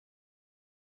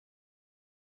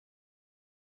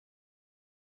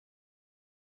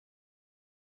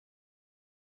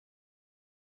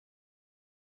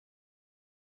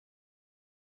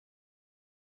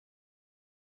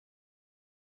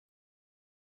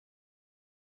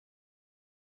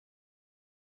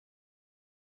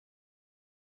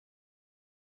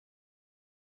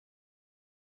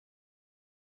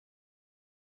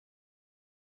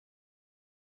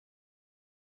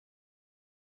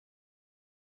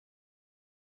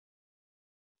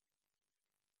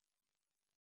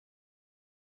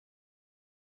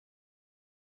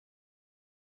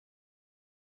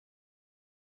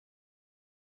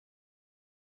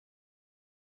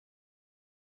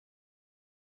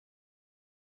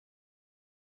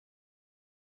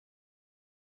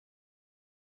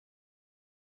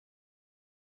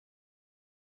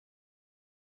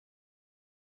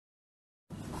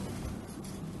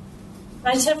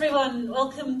Right, everyone,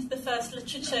 welcome to the first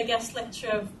literature guest lecture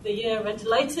of the year. We're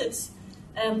delighted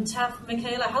to have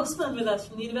Michaela Hausmann with us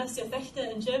from the University of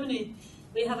Vechta in Germany.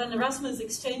 We have an Erasmus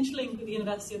exchange link with the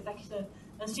University of Vechta.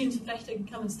 Students from Vechta can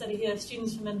come and study here.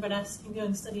 Students from Inverness can go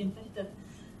and study in Vechta.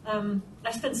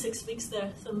 I spent 6 weeks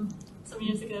there some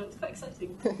years ago. It was quite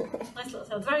exciting. Nice little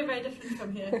town. Very, very different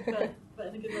from here, but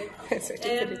in a good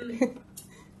way.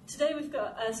 Today we've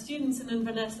got students in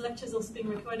Inverness, lectures also being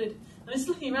recorded. I'm just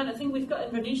looking around, I think we've got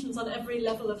Invernessians on every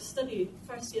level of study,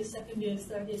 first years, second years,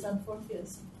 third years and fourth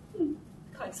years.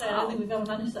 Quite exciting, I don't think we've ever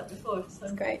managed that before.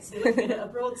 So great. So looking at a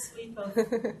broad sweep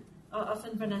of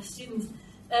Inverness students.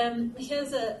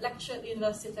 Michaela's a lecturer at the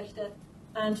University of Vechta,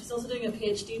 and she's also doing a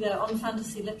PhD there on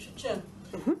fantasy literature.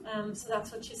 So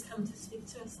that's what she's come to speak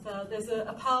to us about. There's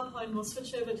a PowerPoint, we'll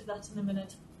switch over to that in a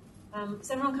minute.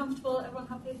 Is everyone comfortable? Everyone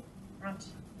happy? Right.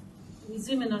 We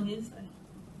zoom in on you, sorry.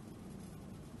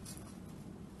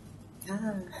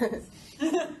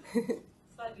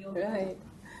 Slightly awkward. Right.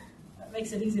 That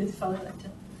makes it easier to follow the lecture.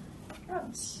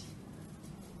 Right.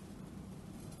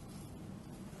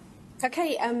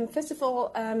 Okay, first of all,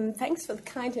 thanks for the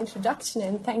kind introduction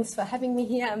and thanks for having me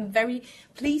here. I'm very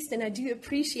pleased and I do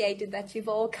appreciate it that you've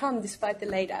all come despite the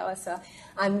late hour, so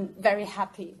I'm very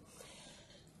happy.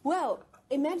 Well,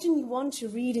 imagine you want to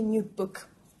read a new book.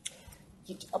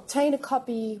 You obtain a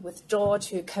copy, withdraw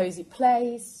to a cozy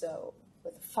place, so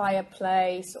with a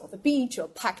fireplace or the beach or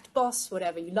packed bus,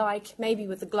 whatever you like, maybe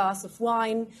with a glass of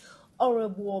wine or a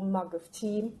warm mug of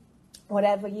tea,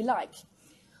 whatever you like.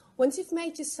 Once you've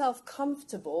made yourself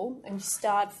comfortable and you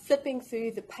start flipping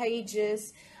through the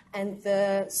pages and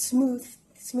the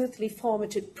smoothly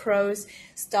formatted prose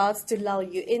starts to lull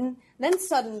you in, then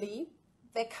suddenly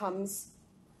there comes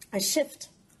a shift,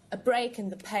 a break in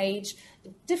the page, a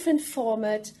different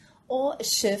format, or a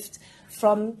shift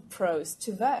from prose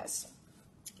to verse.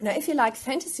 Now, if you like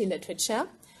fantasy literature,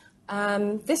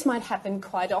 this might happen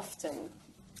quite often.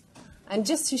 And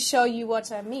just to show you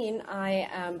what I mean,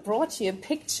 I brought you a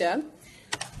picture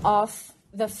of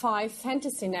the 5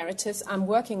 fantasy narratives I'm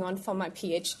working on for my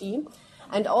PhD.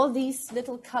 And all these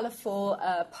little colorful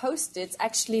post-its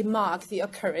actually mark the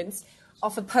occurrence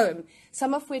of a poem,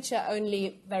 some of which are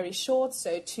only very short,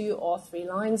 so 2 or 3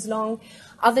 lines long.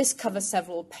 Others cover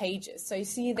several pages. So you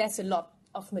see there's a lot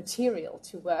of material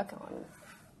to work on.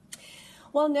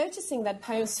 While noticing that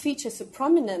poems feature so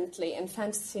prominently in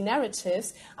fantasy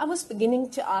narratives, I was beginning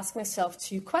to ask myself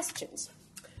 2 questions.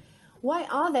 Why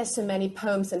are there so many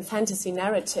poems in fantasy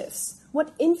narratives?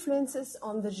 What influences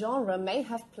on the genre may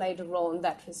have played a role in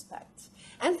that respect?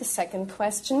 And the second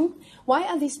question, why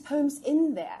are these poems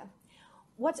in there?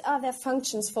 What are their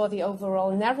functions for the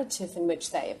overall narrative in which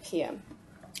they appear?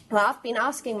 Well, I've been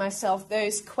asking myself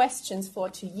those questions for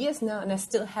 2 years now, and I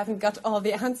still haven't got all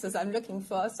the answers I'm looking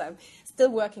for, so I'm still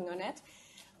working on it.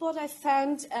 But I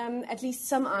found at least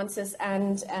some answers,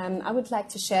 and I would like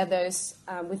to share those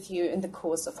with you in the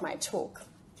course of my talk.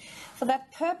 For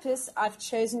that purpose, I've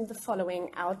chosen the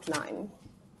following outline.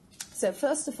 So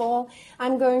first of all,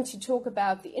 I'm going to talk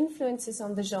about the influences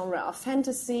on the genre of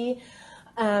fantasy,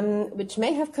 which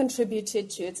may have contributed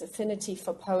to its affinity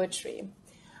for poetry.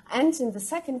 And in the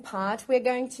second part, we're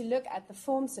going to look at the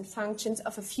forms and functions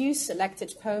of a few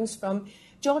selected poems from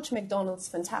George MacDonald's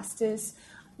Phantastes,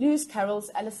 Lewis Carroll's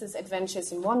Alice's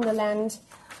Adventures in Wonderland,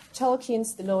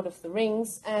 Tolkien's The Lord of the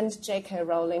Rings, and J.K.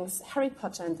 Rowling's Harry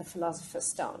Potter and the Philosopher's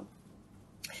Stone.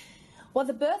 Well,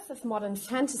 the birth of modern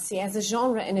fantasy as a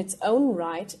genre in its own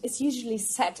right is usually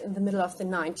set in the middle of the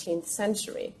 19th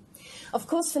century. Of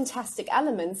course, fantastic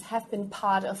elements have been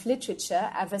part of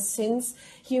literature ever since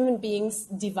human beings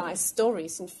devised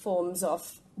stories in forms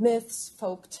of myths,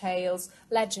 folk tales,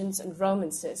 legends, and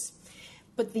romances.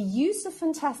 But the use of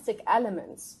fantastic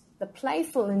elements, the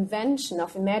playful invention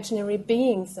of imaginary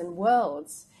beings and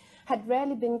worlds, had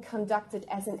rarely been conducted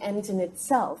as an end in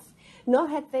itself, nor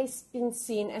had they been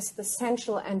seen as the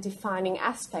central and defining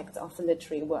aspect of a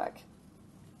literary work.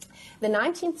 The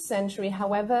 19th century,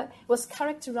 however, was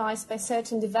characterized by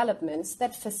certain developments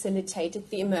that facilitated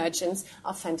the emergence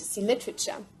of fantasy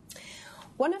literature.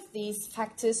 One of these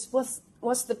factors was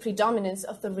the predominance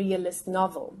of the realist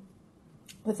novel,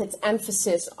 with its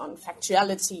emphasis on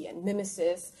factuality and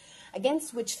mimesis,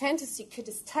 against which fantasy could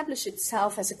establish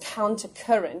itself as a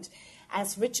countercurrent,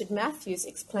 as Richard Matthews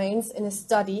explains in a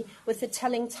study with the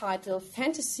telling title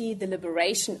Fantasy, the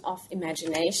Liberation of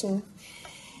Imagination.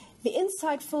 The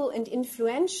insightful and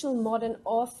influential modern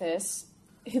authors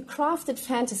who crafted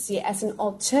fantasy as an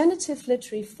alternative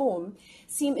literary form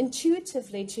seem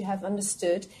intuitively to have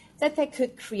understood that they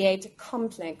could create a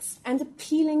complex and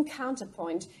appealing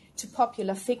counterpoint to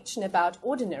popular fiction about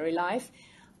ordinary life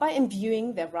by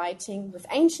imbuing their writing with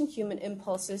ancient human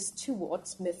impulses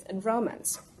towards myth and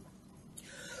romance.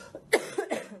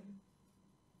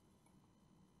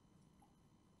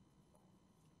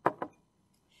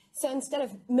 So instead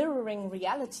of mirroring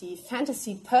reality,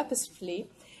 fantasy purposefully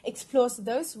explores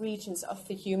those regions of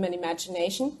the human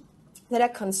imagination that are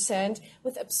concerned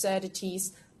with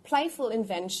absurdities, playful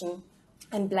invention,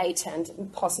 and blatant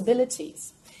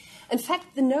impossibilities. In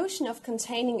fact, the notion of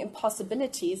containing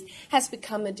impossibilities has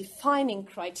become a defining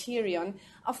criterion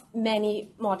of many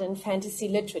modern fantasy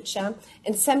literature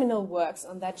and seminal works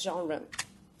on that genre.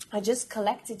 I just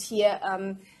collected here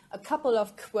a couple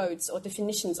of quotes or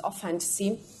definitions of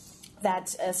fantasy that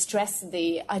stress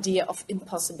the idea of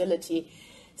impossibility.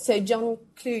 So John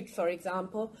Clute, for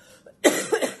example,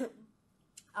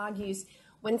 argues,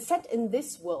 when set in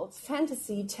this world,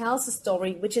 fantasy tells a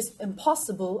story which is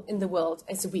impossible in the world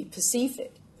as we perceive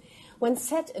it. When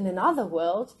set in another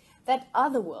world, that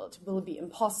other world will be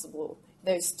impossible.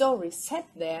 Those stories set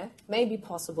there may be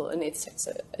possible, and it's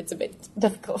a bit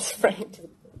difficult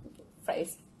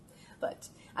phrase, but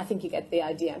I think you get the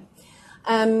idea.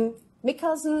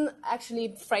 Michelson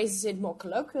actually phrases it more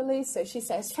colloquially, so she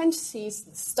says fantasy is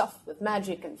stuffed with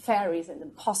magic and fairies and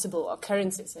impossible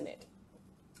occurrences in it.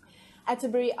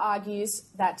 Atterbury argues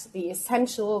that the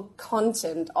essential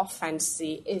content of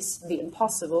fantasy is the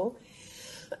impossible,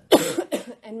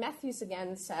 and Matthews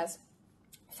again says,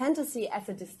 fantasy as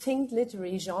a distinct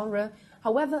literary genre,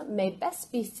 however, may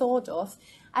best be thought of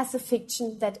as a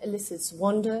fiction that elicits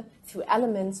wonder through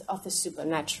elements of the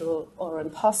supernatural or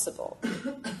impossible.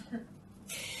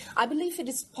 I believe it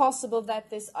is possible that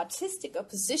this artistic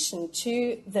opposition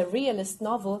to the realist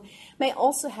novel may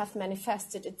also have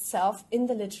manifested itself in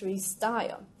the literary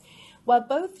style. While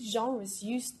both genres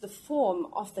used the form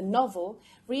of the novel,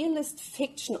 realist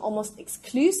fiction almost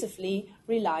exclusively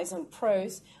relies on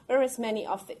prose, whereas many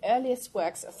of the earliest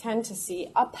works of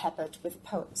fantasy are peppered with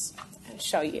poems. I'll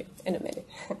show you in a minute.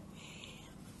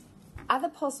 Other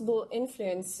possible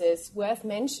influences worth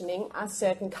mentioning are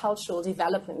certain cultural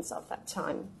developments of that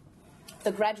time.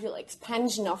 The gradual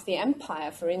expansion of the empire,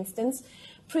 for instance,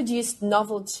 produced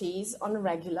novelties on a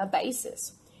regular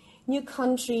basis. New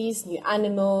countries, new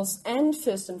animals, and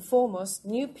first and foremost,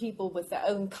 new people with their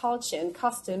own culture and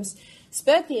customs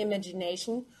spurred the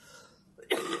imagination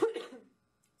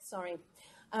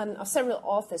of several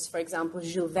authors, for example,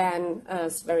 Jules Verne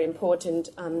is very important,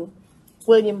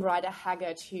 William Rider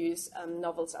Haggard, whose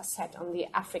novels are set on the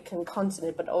African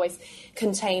continent but always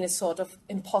contain a sort of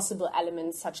impossible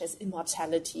element such as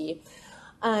immortality,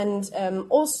 and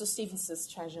also Stevenson's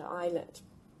Treasure Island.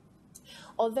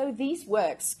 Although these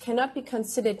works cannot be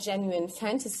considered genuine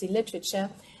fantasy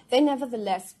literature, they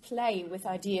nevertheless play with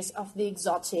ideas of the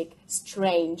exotic,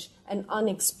 strange, and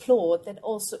unexplored that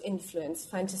also influence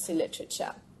fantasy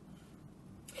literature.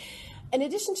 In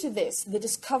addition to this, the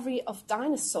discovery of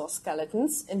dinosaur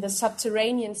skeletons in the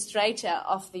subterranean strata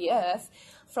of the Earth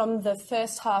from the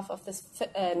first half of the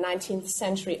 19th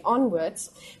century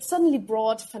onwards suddenly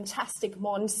brought fantastic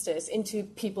monsters into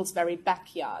people's very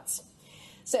backyards.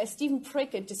 So as Stephen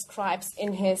Prickett describes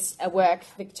in his work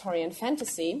Victorian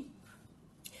Fantasy,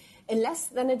 in less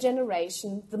than a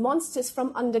generation, the monsters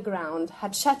from underground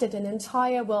had shattered an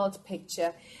entire world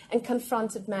picture and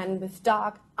confronted man with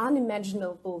dark,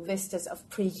 unimaginable vistas of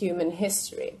pre-human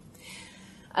history.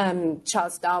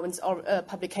 Charles Darwin's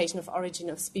publication of Origin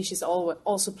of Species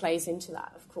also plays into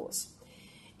that, of course.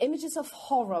 Images of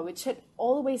horror, which had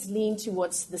always leaned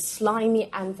towards the slimy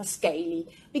and the scaly,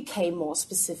 became more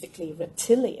specifically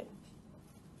reptilian.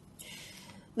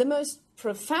 The most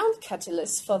profound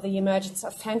catalysts for the emergence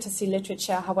of fantasy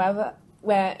literature, however,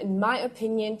 were, in my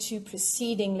opinion, two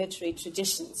preceding literary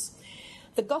traditions: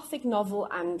 the Gothic novel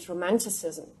and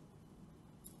Romanticism.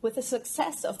 With the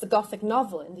success of the Gothic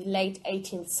novel in the late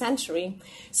 18th century,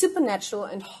 supernatural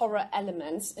and horror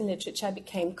elements in literature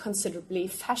became considerably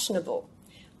fashionable.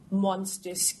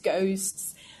 Monsters,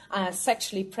 ghosts,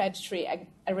 sexually predatory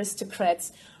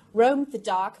aristocrats roamed the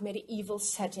dark medieval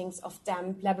settings of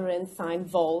damp labyrinthine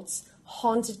vaults,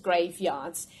 haunted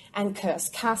graveyards, and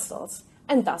cursed castles,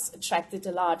 and thus attracted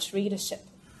a large readership.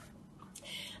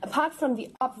 Apart from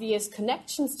the obvious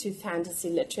connections to fantasy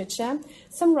literature,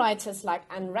 some writers like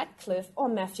Anne Radcliffe or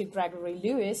Matthew Gregory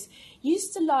Lewis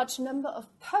used a large number of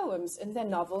poems in their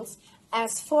novels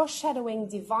as foreshadowing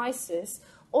devices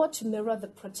or to mirror the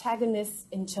protagonist's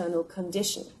internal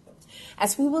condition.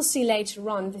 As we will see later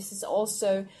on, this is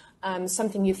also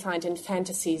something you find in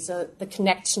fantasy, so the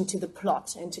connection to the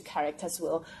plot and to characters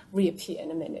will reappear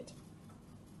in a minute.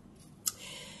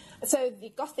 So the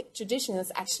Gothic tradition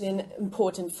is actually an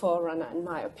important forerunner, in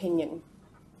my opinion.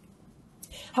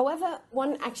 However,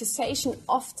 one accusation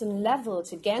often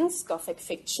leveled against Gothic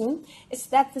fiction is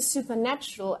that the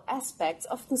supernatural aspects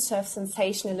often serve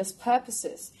sensationalist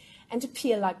purposes and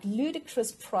appear like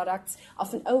ludicrous products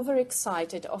of an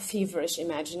overexcited or feverish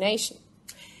imagination.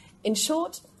 In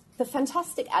short, the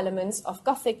fantastic elements of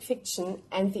Gothic fiction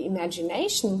and the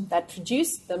imagination that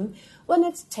produced them were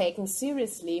not taken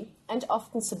seriously and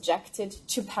often subjected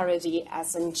to parody,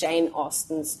 as in Jane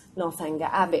Austen's Northanger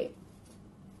Abbey.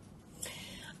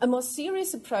 A more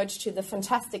serious approach to the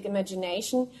fantastic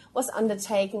imagination was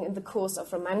undertaken in the course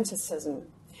of Romanticism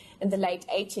in the late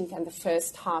 18th and the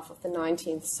first half of the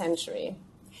 19th century.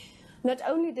 Not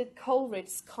only did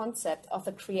Coleridge's concept of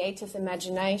the creative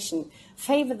imagination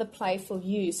favor the playful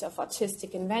use of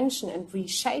artistic invention and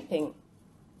reshaping,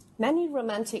 many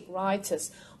Romantic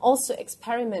writers also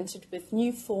experimented with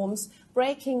new forms,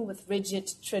 breaking with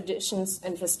rigid traditions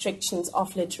and restrictions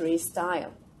of literary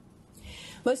style.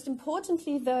 Most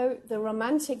importantly, though, the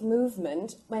Romantic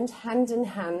movement went hand in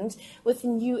hand with a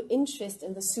new interest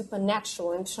in the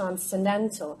supernatural and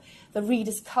transcendental, the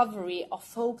rediscovery of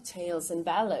folk tales and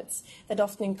ballads that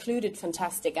often included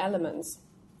fantastic elements,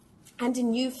 and a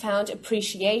newfound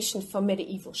appreciation for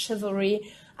medieval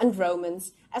chivalry and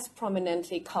romance as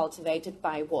prominently cultivated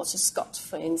by Walter Scott,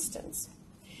 for instance.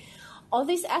 All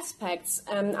these aspects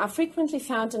are frequently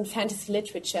found in fantasy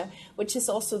literature, which is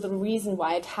also the reason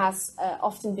why it has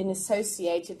often been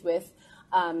associated with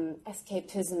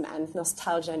escapism and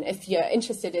nostalgia. And if you're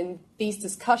interested in these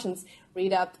discussions,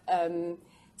 read up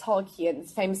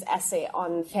Tolkien's famous essay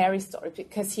on fairy story,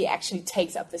 because he actually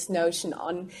takes up this notion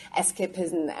on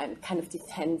escapism and kind of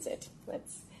defends it.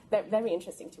 It's very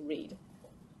interesting to read.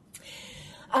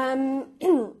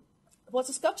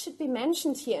 Walter Scott should be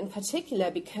mentioned here in particular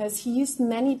because he used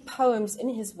many poems in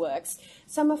his works,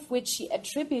 some of which he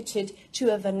attributed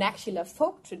to a vernacular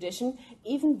folk tradition,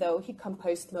 even though he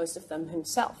composed most of them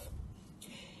himself.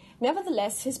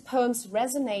 Nevertheless, his poems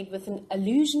resonate with an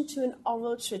allusion to an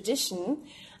oral tradition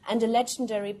and a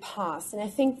legendary past, and I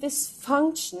think this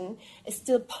function is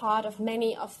still part of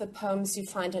many of the poems you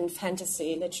find in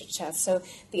fantasy literature. So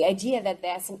the idea that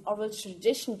there's an oral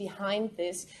tradition behind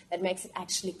this that makes it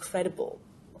actually credible.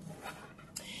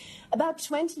 About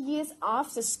 20 years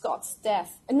after Scott's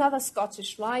death, another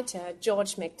Scottish writer,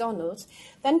 George MacDonald,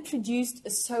 then produced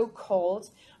a so-called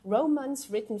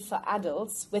romance written for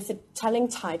adults with the telling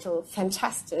title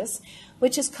Fantastis,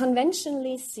 which is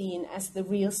conventionally seen as the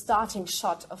real starting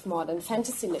shot of modern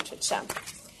fantasy literature.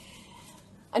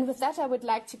 And with that, I would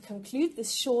like to conclude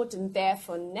this short and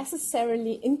therefore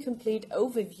necessarily incomplete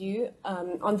overview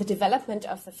on the development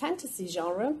of the fantasy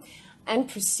genre and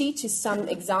proceed to some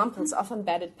examples of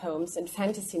embedded poems and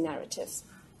fantasy narratives.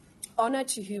 Honor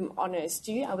to whom honor is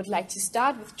due, I would like to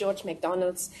start with George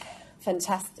MacDonald's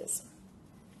Fantastis.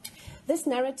 This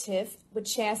narrative, which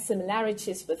shares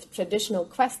similarities with traditional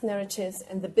quest narratives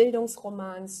and the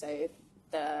Bildungsroman, so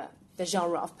the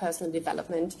genre of personal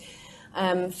development,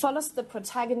 follows the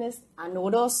protagonist,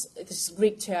 Anodos. This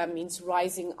Greek term means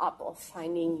rising up or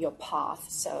finding your path.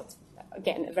 So,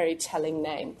 again, a very telling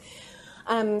name.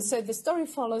 So the story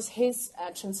follows his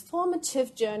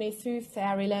transformative journey through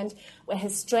fairyland, where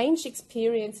his strange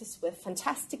experiences with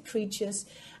fantastic creatures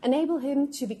enable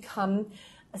him to become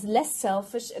a less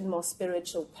selfish and more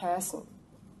spiritual person.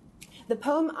 The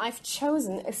poem I've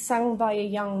chosen is sung by a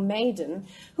young maiden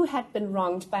who had been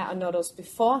wronged by Anodos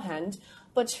beforehand,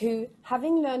 but who,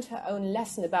 having learned her own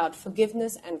lesson about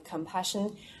forgiveness and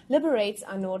compassion, liberates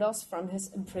Anodos from his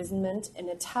imprisonment in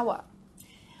a tower.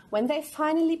 When they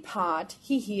finally part,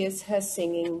 he hears her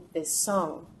singing this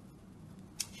song.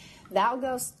 Thou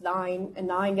goest thine,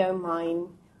 and I go mine.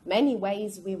 Many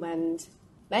ways we wend,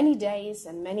 many days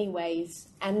and many ways,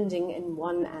 ending in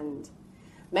one end.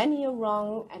 Many a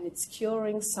wrong and its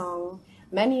curing song,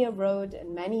 many a road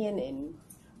and many an inn.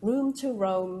 Room to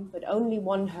roam, but only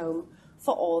one home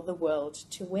for all the world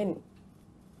to win.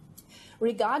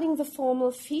 Regarding the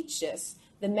formal features,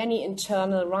 the many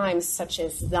internal rhymes such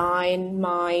as thine,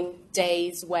 mine,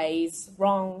 days, ways,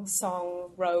 wrong,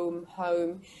 song, roam,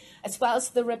 home, as well as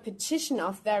the repetition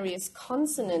of various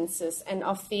consonances and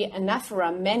of the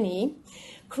anaphora many,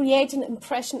 create an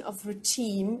impression of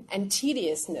routine and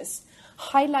tediousness,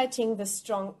 highlighting the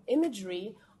strong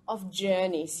imagery of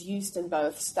journeys used in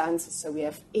both stanzas. So we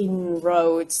have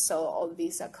inroads, so all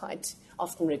these are quite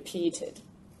often repeated.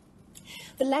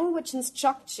 The language and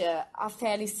structure are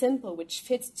fairly simple, which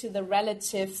fits to the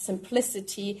relative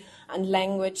simplicity and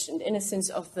language and innocence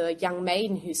of the young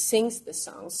maiden who sings the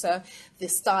song. So the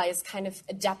style is kind of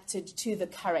adapted to the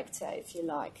character, if you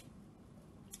like.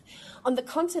 On the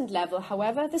content level,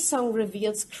 however, the song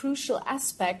reveals crucial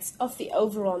aspects of the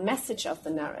overall message of the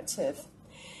narrative.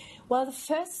 While the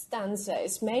first stanza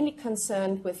is mainly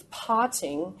concerned with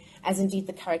parting, as indeed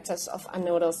the characters of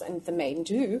Anodos and the maiden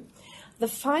do, the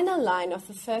final line of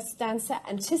the first stanza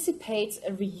anticipates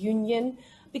a reunion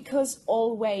because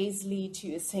all ways lead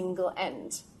to a single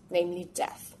end, namely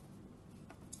death.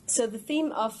 So the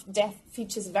theme of death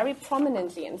features very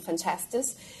prominently in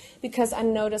Phantastus because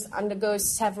Anodos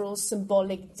undergoes several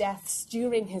symbolic deaths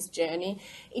during his journey,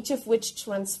 each of which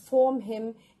transform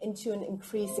him into an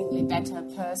increasingly better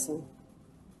person.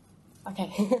 Okay.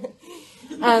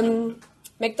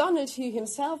 MacDonald, who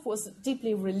himself was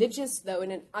deeply religious, though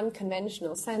in an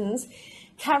unconventional sense,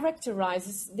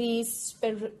 characterizes these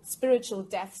spiritual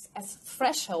deaths as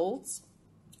thresholds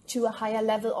to a higher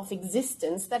level of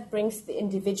existence that brings the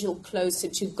individual closer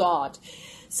to God.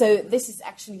 So this is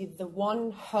actually the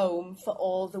one home for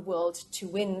all the world to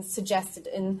win, suggested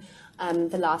in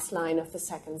the last line of the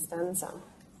second stanza.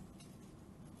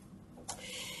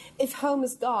 If home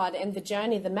is God and the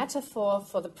journey the metaphor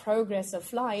for the progress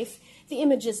of life, the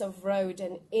images of road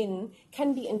and inn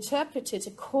can be interpreted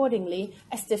accordingly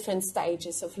as different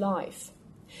stages of life.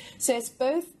 So as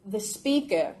both the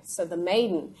speaker, so the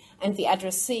maiden, and the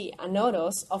addressee,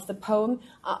 Anodos, of the poem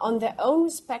are on their own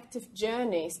respective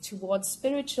journeys towards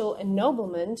spiritual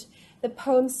ennoblement, the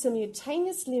poem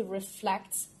simultaneously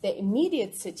reflects their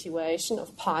immediate situation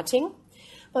of parting,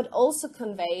 but also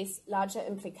conveys larger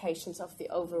implications of the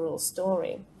overall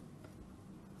story.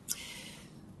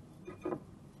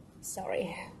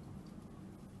 Sorry.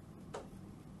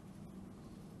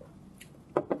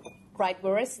 Right,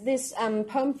 whereas this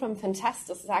poem from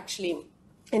Phantastus is actually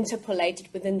interpolated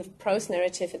within the prose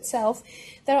narrative itself,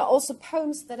 there are also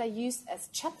poems that are used as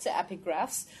chapter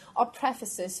epigraphs or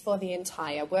prefaces for the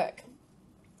entire work.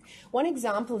 One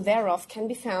example thereof can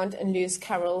be found in Lewis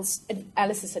Carroll's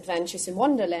Alice's Adventures in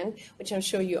Wonderland, which I'm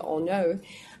sure you all know.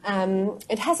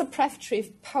 It has a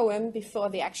prefatory poem before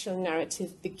the actual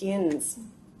narrative begins.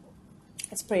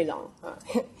 It's pretty long. Huh?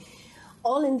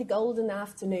 All in the golden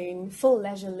afternoon, full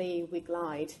leisurely we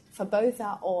glide, for both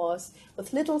our oars,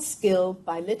 with little skill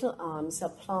by little arms are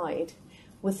plied.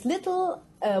 With little,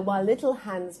 while little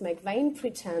hands make vain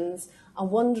pretence, our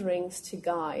wanderings to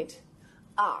guide.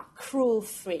 Ah, cruel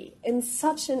free, in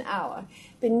such an hour,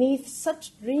 beneath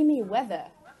such dreamy weather,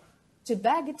 to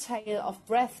beg a tale of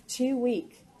breath too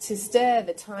weak, to stir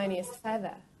the tiniest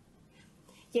feather.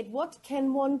 Yet what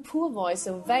can one poor voice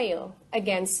avail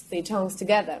against the tongues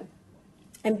together?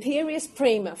 Imperious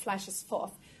Prima flashes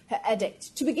forth her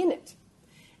edict to begin it.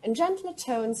 In gentler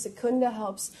tones, Secunda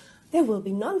hopes there will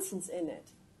be nonsense in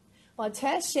it, while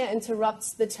Tertia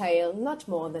interrupts the tale not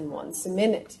more than once a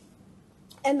minute.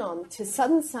 Anon, to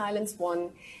sudden silence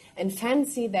won, and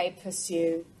fancy they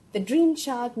pursue, the dream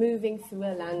child moving through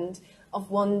a land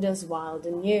of wonders wild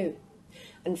and new,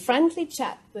 and friendly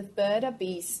chat with bird or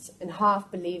beast, and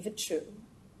half believe it true.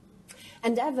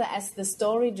 And ever as the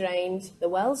story drained the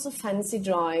wells of fancy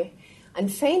dry,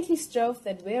 and faintly strove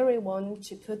that weary one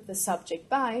to put the subject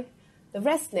by, the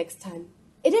rest next time,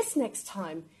 it is next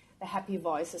time, the happy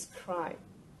voices cry.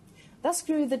 Thus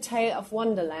grew the tale of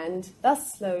Wonderland,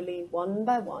 thus slowly, one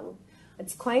by one,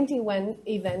 its quaint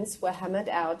events were hammered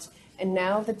out, and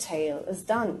now the tale is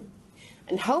done.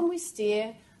 And home we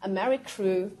steer, a merry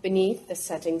crew, beneath the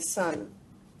setting sun.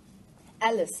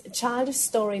 Alice, a childish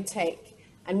story take,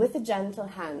 and with a gentle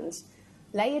hand,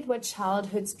 lay it where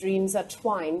childhood's dreams are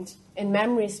twined in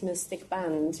memory's mystic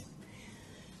band.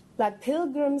 Like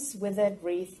pilgrims withered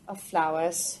wreath of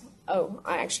flowers. Oh,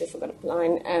 I actually forgot a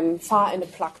line. Far in the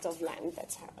plucked of land.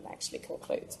 That's how it actually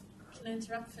concludes. Can I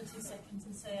interrupt for 2 seconds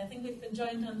and say I think we've been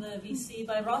joined on the VC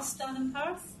by Ross down in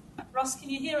Perth. Ross, can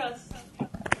you hear us?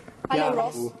 Hello,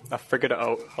 Ross. I figured it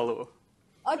out. Hello.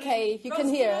 Okay, you Ross, can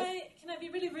hear us. Can I be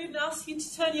really rude and ask you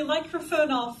to turn your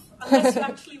microphone off unless you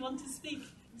actually want to speak?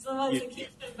 Because otherwise it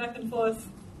keeps going back and forth.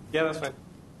 Yeah, that's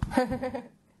fine.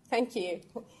 Thank you.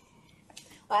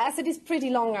 Well, as it is pretty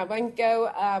long, I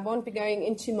won't be going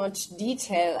into much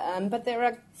detail, but there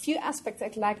are a few aspects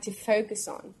I'd like to focus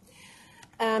on.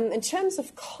 In terms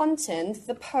of content,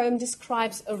 the poem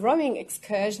describes a rowing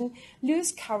excursion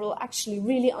Lewis Carroll actually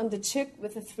really undertook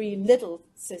with the three Little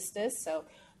sisters. So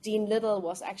Dean Little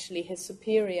was actually his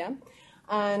superior.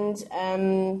 And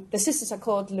the sisters are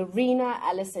called Lorena,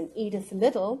 Alice, and Edith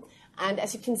Little. And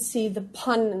as you can see, the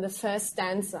pun in the first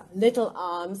stanza, little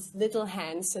arms, little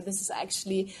hands. So this is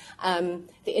actually the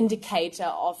indicator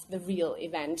of the real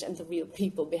event and the real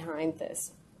people behind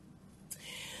this.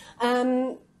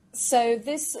 So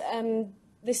this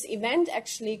this event,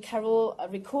 actually, Carroll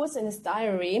records in his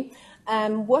diary,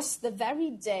 was the very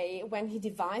day when he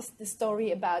devised the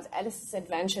story about Alice's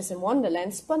adventures in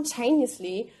Wonderland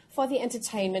spontaneously for the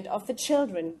entertainment of the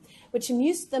children, which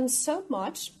amused them so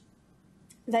much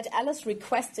that Alice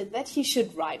requested that he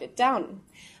should write it down.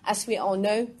 As we all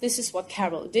know, this is what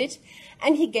Carroll did,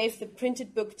 and he gave the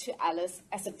printed book to Alice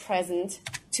as a present,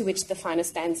 to which the final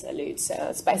stanza alludes. So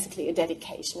it's basically a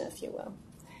dedication, if you will.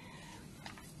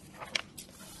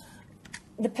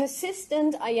 The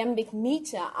persistent iambic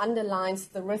meter underlines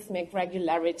the rhythmic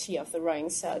regularity of the rowing,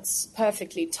 so it's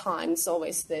perfectly timed. It's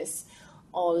always this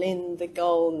all in the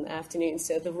golden afternoon,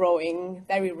 so the rowing,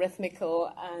 very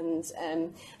rhythmical,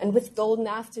 and with golden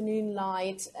afternoon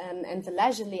light and the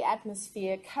leisurely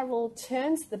atmosphere, Carroll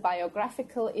turns the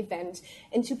biographical event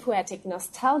into poetic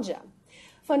nostalgia.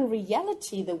 For in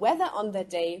reality, the weather on that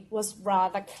day was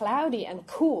rather cloudy and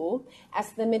cool,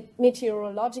 as the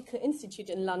Meteorological Institute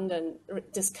in London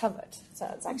discovered. So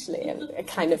it's actually a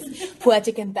kind of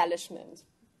poetic embellishment.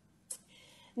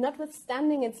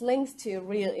 Notwithstanding its links to a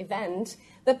real event,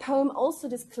 the poem also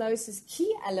discloses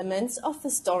key elements of the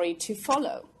story to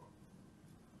follow.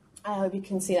 I hope you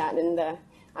can see that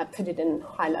I put it in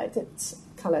highlighted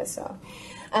color. So,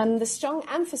 the strong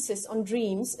emphasis on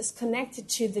dreams is connected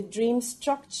to the dream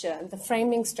structure and the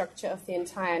framing structure of the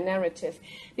entire narrative,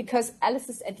 because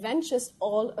Alice's adventures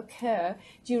all occur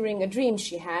during a dream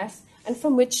she has and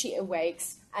from which she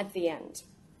awakes at the end.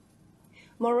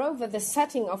 Moreover, the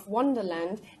setting of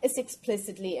Wonderland is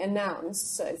explicitly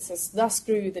announced, so it says, "Thus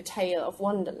grew the tale of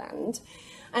Wonderland."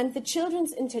 And the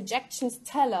children's interjections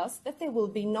tell us that there will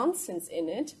be nonsense in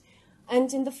it.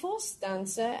 And in the fourth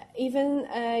stanza, even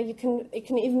you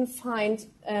can even find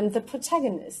the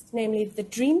protagonist, namely the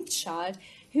dream child,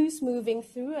 who's moving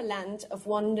through a land of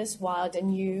wonders wild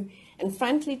and new, and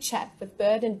friendly chat with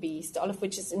bird and beast, all of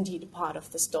which is indeed a part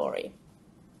of the story.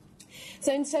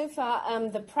 So insofar,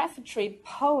 the prefatory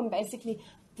poem basically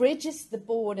bridges the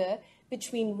border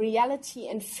between reality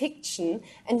and fiction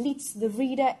and leads the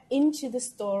reader into the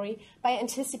story by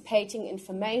anticipating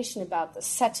information about the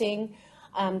setting,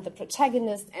 the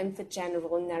protagonist, and the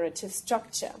general narrative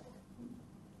structure.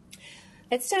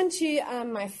 Let's turn to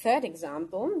my third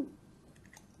example,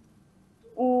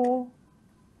 an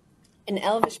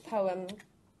Elvish poem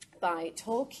by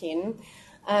Tolkien.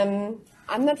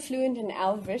 I'm not fluent in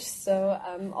Elvish, so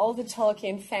all the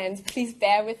Tolkien fans, please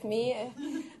bear with me.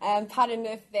 Pardon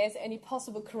if there's any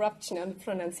possible corruption on the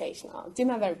pronunciation. I'll do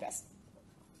my very best.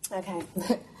 Okay,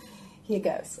 here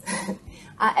goes.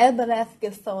 A Elbereth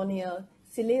Gethoniel,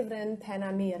 Silivren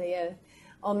Penamiriel,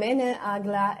 Omene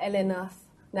Agla Elenath,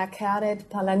 Nakared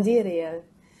Palandiriel,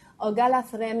 O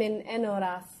Galathremin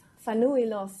Enorath,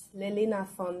 Fanuilos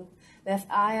Lelinathon, Nef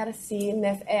Aer Si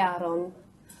Nef Earon,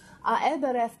 A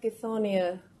Elbereth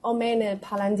Gethoniel, Omene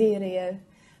Palandiriel,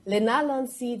 Lenalon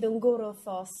Si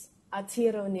Dungorothos, A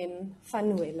Tironin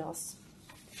Fanuilos.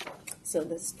 So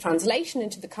this translation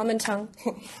into the common tongue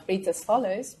reads as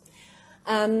follows.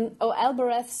 O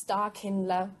Elbereth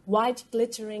Starkindler, white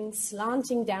glittering,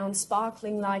 slanting down,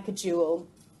 sparkling like a jewel,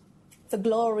 the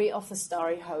glory of the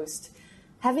starry host,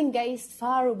 having gazed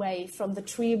far away from the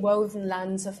tree-woven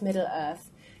lands of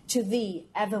Middle-earth, to thee,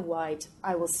 ever white,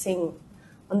 I will sing,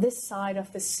 on this side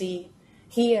of the sea,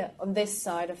 here on this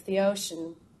side of the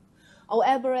ocean. O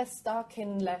Elbereth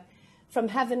Starkindler, from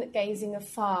heaven gazing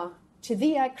afar, to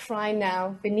thee I cry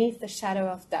now, beneath the shadow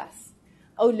of death.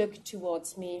 O look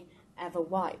towards me, ever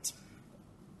white.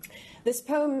 This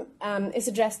poem is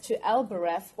addressed to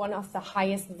Elbereth, one of the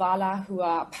highest Valar, who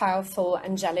are powerful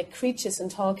angelic creatures in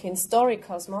Tolkien's story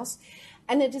cosmos,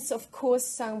 and it is of course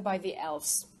sung by the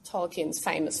elves, Tolkien's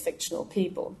famous fictional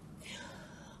people.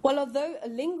 Well, although a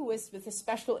linguist with a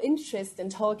special interest in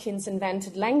Tolkien's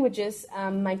invented languages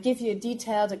might give you a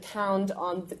detailed account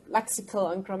on the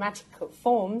lexical and grammatical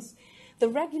forms, the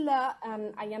regular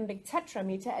iambic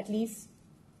tetrameter at least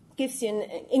gives you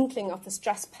an inkling of the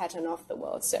stress pattern of the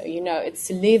word. So, you know, it's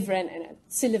silivren and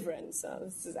it's silivren, so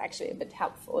this is actually a bit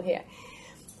helpful here.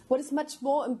 What is much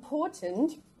more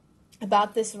important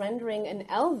about this rendering in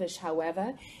Elvish,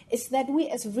 however, is that we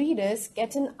as readers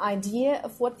get an idea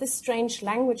of what this strange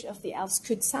language of the elves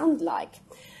could sound like.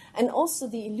 And also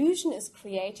the illusion is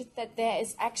created that there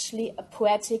is actually a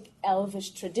poetic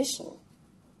Elvish tradition.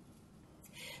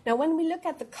 Now, when we look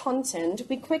at the content,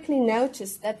 we quickly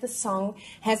notice that the song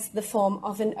has the form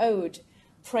of an ode,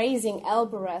 praising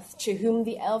Elbereth, to whom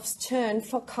the elves turn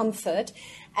for comfort,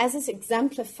 as is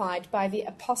exemplified by the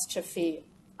apostrophe,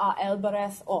 A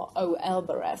Elbereth or O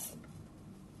Elbereth,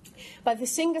 by the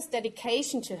singer's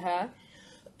dedication to her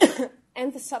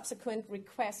and the subsequent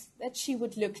request that she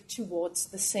would look towards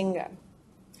the singer.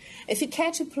 If you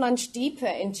care to plunge deeper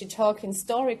into Tolkien's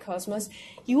story cosmos,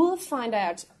 you will find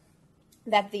out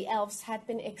that the elves had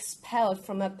been expelled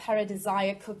from a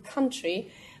paradisiacal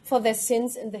country for their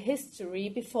sins in the history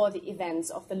before the events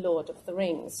of the Lord of the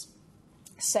Rings.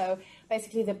 So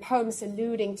basically the poem is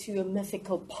alluding to a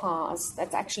mythical past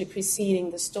that's actually preceding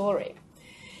the story.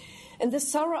 In the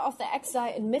sorrow of the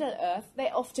exile in Middle-earth, they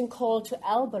often call to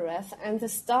Elbereth and the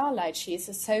starlight she is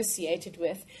associated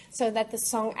with, so that the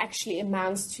song actually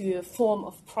amounts to a form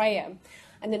of prayer.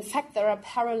 And in fact, there are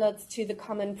parallels to the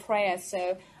common prayer,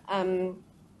 so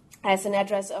as an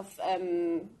address of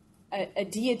a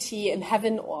deity in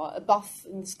heaven or above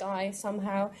in the sky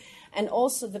somehow, and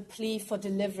also the plea for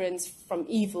deliverance from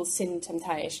evil, sin,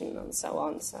 temptation, and so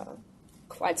on. So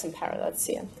quite some parallels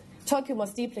here. Tolkien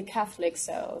was deeply Catholic,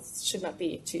 so it should not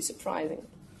be too surprising.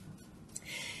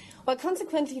 Well,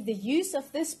 consequently, the use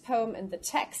of this poem in the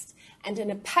text and in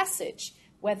a passage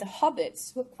where the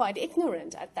hobbits, who were quite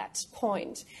ignorant at that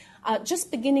point, are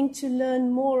just beginning to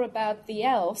learn more about the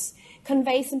elves,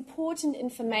 conveys important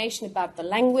information about the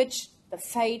language, the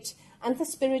fate, and the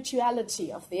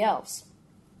spirituality of the elves.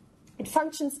 It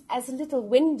functions as a little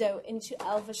window into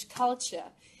elvish culture,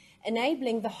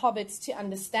 enabling the hobbits to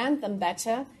understand them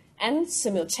better and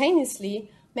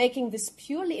simultaneously making this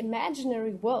purely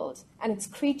imaginary world and its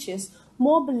creatures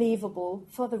more believable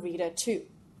for the reader too.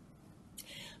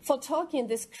 For Tolkien,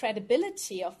 this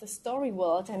credibility of the story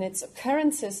world and its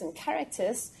occurrences and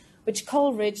characters, which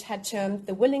Coleridge had termed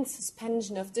the willing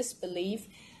suspension of disbelief,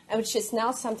 and which is now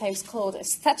sometimes called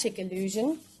aesthetic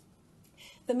illusion,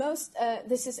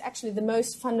 this is actually the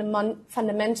most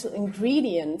fundamental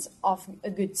ingredient of a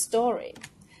good story.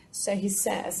 So he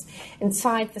says,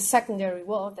 inside the secondary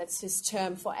world, that's his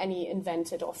term for any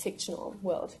invented or fictional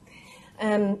world,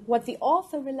 what the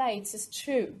author relates is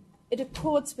true. It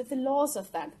accords with the laws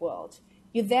of that world.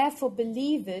 You therefore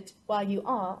believe it while you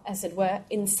are, as it were,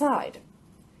 inside.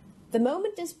 The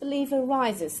moment disbelief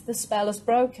arises, the spell is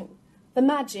broken. The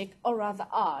magic, or rather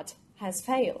art, has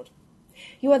failed.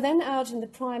 You are then out in the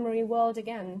primary world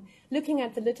again, looking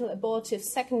at the little abortive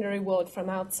secondary world from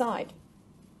outside.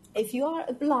 If you are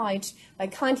obliged by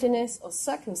kindliness or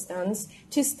circumstance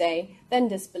to stay, then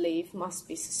disbelief must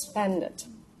be suspended.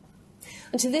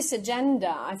 And to this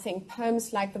agenda, I think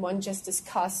poems like the one just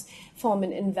discussed form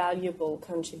an invaluable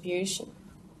contribution.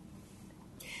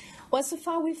 Well, so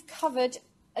far we've covered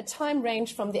a time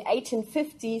range from the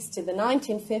 1850s to the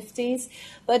 1950s,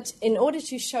 but in order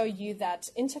to show you that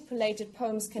interpolated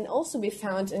poems can also be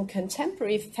found in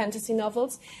contemporary fantasy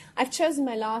novels, I've chosen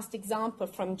my last example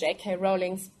from J.K.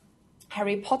 Rowling's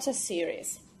Harry Potter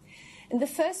series. In the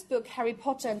first book, Harry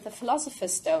Potter and the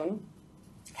Philosopher's Stone,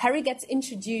 Harry gets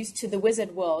introduced to the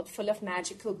wizard world full of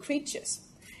magical creatures.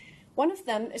 One of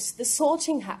them is the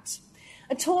Sorting Hat,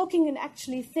 a talking and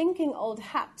actually thinking old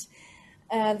hat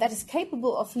that is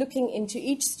capable of looking into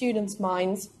each student's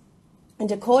minds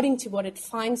and, according to what it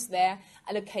finds there,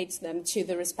 allocates them to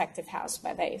the respective house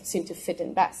where they seem to fit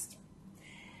in best.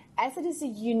 As it is a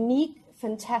unique,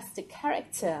 fantastic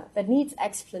character that needs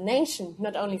explanation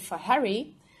not only for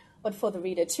Harry, but for the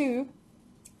reader too,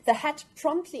 the hat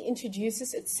promptly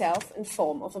introduces itself in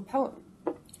form of a poem.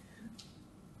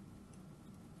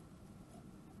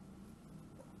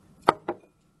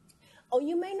 Oh,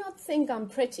 you may not think I'm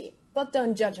pretty, but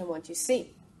don't judge on what you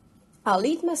see. I'll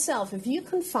lead myself if you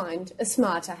can find a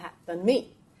smarter hat than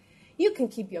me. You can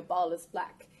keep your baldness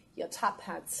black, your top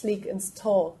hat sleek and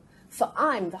tall, for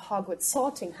I'm the Hogwarts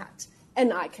Sorting Hat,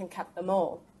 and I can cut them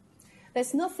all.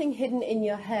 There's nothing hidden in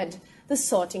your head the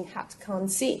Sorting Hat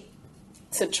can't see.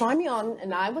 So try me on,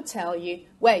 and I will tell you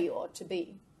where you ought to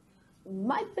be. You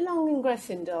might belong in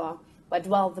Gryffindor, where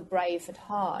dwell the brave at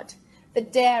heart. The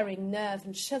daring nerve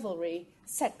and chivalry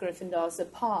set Gryffindors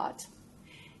apart.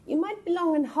 You might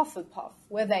belong in Hufflepuff,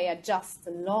 where they are just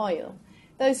and loyal.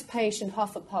 Those patient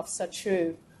Hufflepuffs are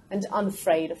true and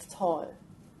unafraid of toil.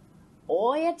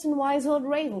 Or yet in wise old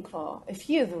Ravenclaw, if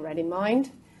you've a ready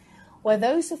mind, where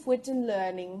those of wit and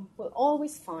learning will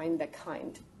always find their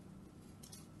kind.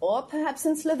 Or perhaps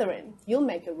in Slytherin, you'll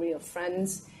make a real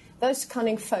friends. Those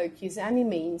cunning folk use any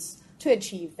means to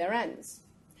achieve their ends.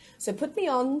 So put me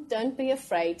on, don't be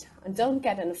afraid, and don't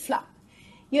get in a flap.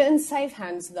 You're in safe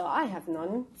hands, though I have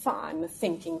none, for I'm a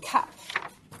thinking cap.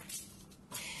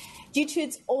 Due to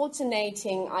its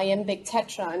alternating iambic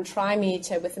tetra and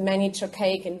trimeter with many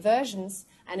trochaic inversions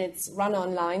and its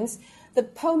run-on lines, the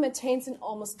poem attains an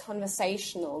almost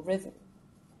conversational rhythm.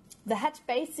 The hat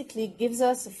basically gives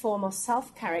us a form of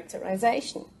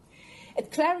self-characterization.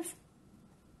 It clarifies...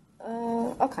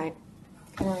 okay.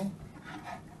 Can I...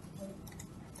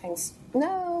 Thanks.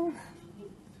 No.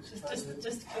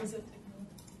 Just close it.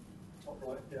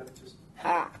 right, yeah, just...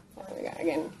 There we go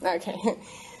again. Okay.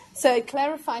 So it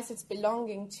clarifies its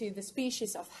belonging to the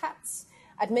species of hats,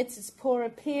 admits its poor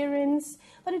appearance,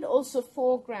 but it also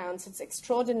foregrounds its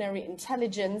extraordinary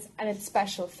intelligence and its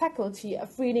special faculty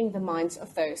of reading the minds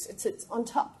of those it sits on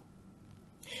top.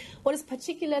 What is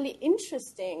particularly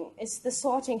interesting is the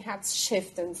Sorting Hat's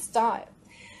shift in style.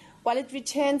 While it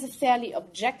retains a fairly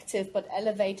objective but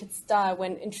elevated style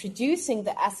when introducing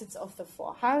the assets of the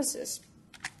four houses,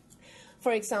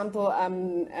 for example,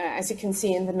 as you can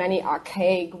see in the many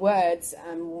archaic words,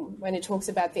 when it talks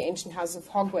about the ancient house of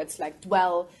Hogwarts, like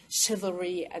dwell,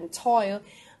 chivalry, and toil,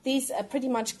 these pretty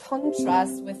much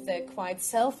contrast with the quite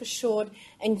self-assured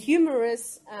and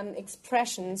humorous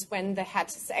expressions when the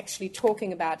hat is actually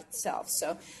talking about itself.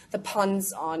 So the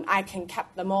puns on, I can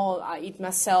cap them all, I eat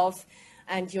myself,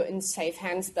 and you're in safe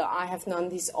hands, though I have none,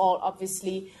 these all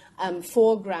obviously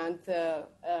foreground the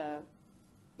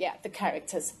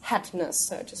character's hatness,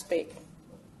 so to speak.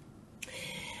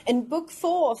 In Book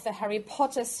 4 of the Harry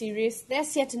Potter series,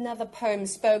 there's yet another poem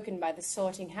spoken by the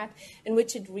Sorting Hat in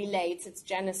which it relates its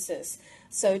genesis.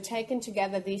 So taken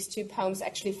together, these two poems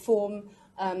actually form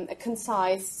a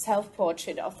concise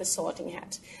self-portrait of the Sorting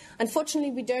Hat.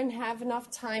 Unfortunately, we don't have enough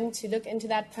time to look into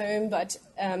that poem, but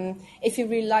if you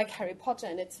really like Harry Potter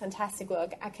and its fantastic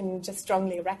work, I can just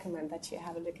strongly recommend that you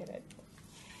have a look at it.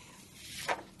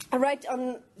 All right,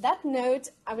 on that note,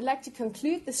 I would like to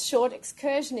conclude this short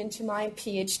excursion into my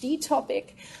PhD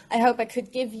topic. I hope I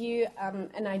could give you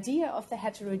an idea of the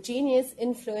heterogeneous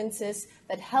influences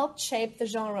that helped shape the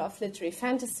genre of literary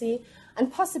fantasy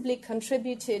and possibly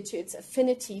contributed to its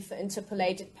affinity for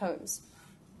interpolated poems.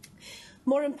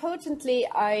 More importantly,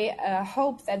 I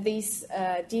hope that these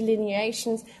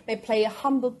delineations may play a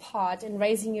humble part in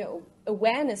raising your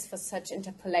awareness for such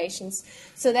interpolations,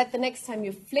 so that the next time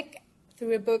you flick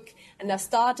through a book and are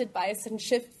started by a sudden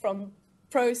shift from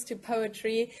prose to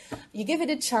poetry, you give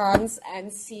it a chance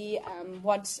and see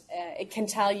what it can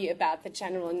tell you about the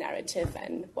general narrative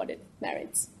and what it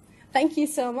merits. Thank you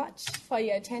so much for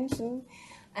your attention.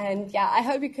 And yeah, I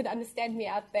hope you could understand me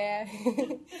out there.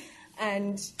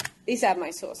 And these are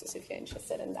my sources if you're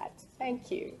interested in that.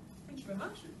 Thank you. Thank you very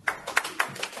much.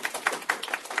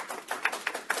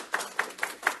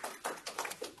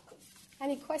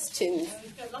 Any questions?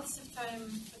 We've got lots of time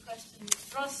for questions.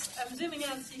 Ross, I'm zooming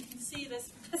out so you can see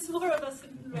there's more of us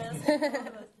in the rest. You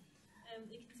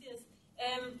can see us.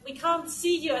 We can't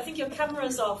see you. I think your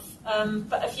camera's off.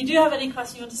 But if you do have any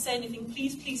questions, you want to say anything,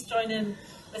 please join in.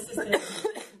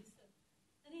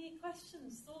 Any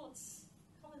questions, thoughts,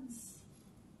 comments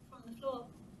from the floor?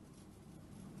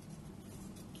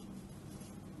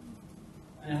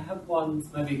 I have one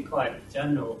maybe quite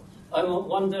general. I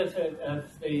wonder if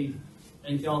the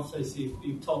authors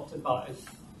you've talked about, if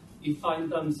you find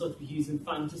them sort of using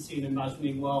fantasy and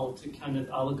imagining world to kind of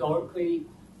allegorically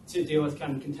to deal with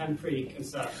kind of contemporary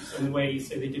concerns in the way you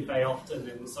say they do very often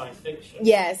in science fiction.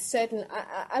 Yes, certainly.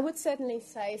 I would certainly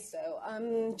say so.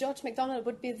 George MacDonald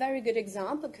would be a very good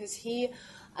example because he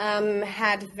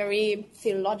had a very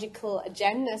theological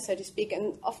agenda, so to speak,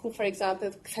 and often, for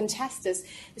example, Phantastus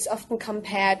is often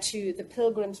compared to the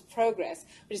Pilgrim's Progress,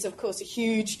 which is, of course, a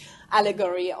huge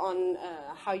allegory on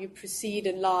how you proceed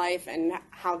in life and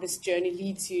how this journey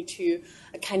leads you to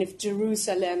a kind of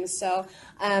Jerusalem. So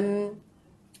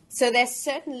there's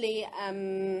certainly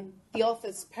the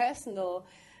author's personal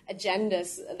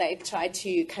agendas they try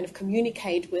to kind of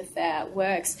communicate with their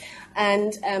works.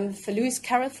 And for Lewis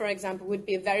Carroll, for example, would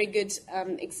be a very good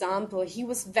example. He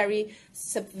was very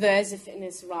subversive in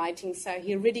his writing, so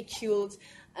he ridiculed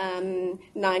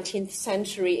 19th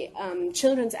century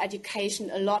children's education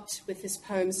a lot with his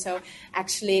poems. So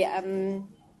actually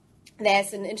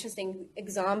there's an interesting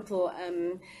example.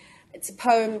 It's a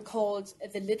poem called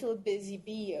The Little Busy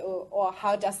Bee, or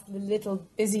How Does the Little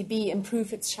Busy Bee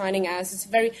Improve Its Shining Hours? It's a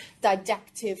very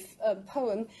didactic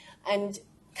poem, and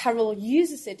Carroll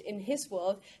uses it in his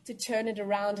world to turn it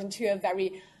around into a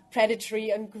very predatory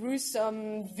and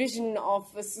gruesome vision of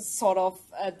a sort of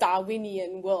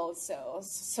Darwinian world, so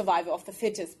survival of the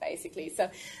fittest, basically. So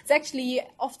it's actually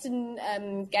often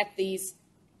get these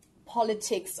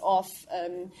politics of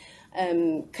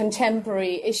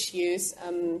contemporary issues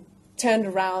turned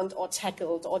around or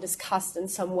tackled or discussed in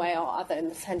some way or other in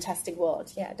the fantastic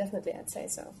world. Yeah, definitely, I'd say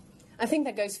so. I think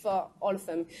that goes for all of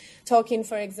them. Tolkien,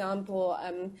 for example,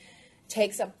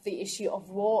 takes up the issue of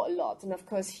war a lot, and of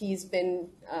course he's been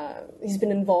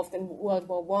involved in World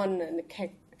War I and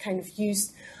kind of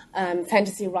used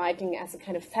fantasy writing as a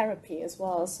kind of therapy as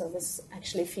well. So this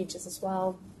actually features as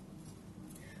well.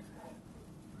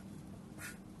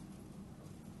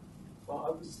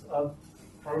 Well, I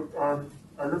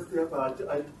love the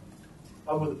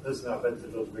I'm one of the person I've read the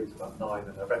Lord of the Rings about 9,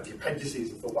 and I read the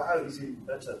appendices and thought, wow, he's even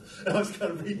better. And I was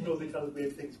kind of reading all the kind of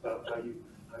weird things about how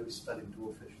you're spelling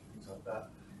dwarfish and things like that.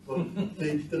 But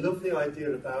the lovely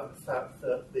idea about the fact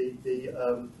that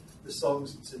the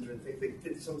songs in Cinder and things,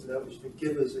 the songs in Elvish, they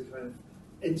give us a kind of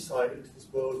insight into this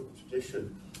world and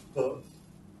tradition. But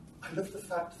I love the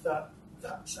fact that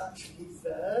that's actually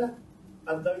there.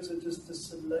 And those are just the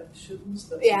selections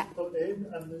that we put in,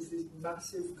 and there's this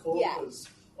massive corpus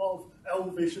of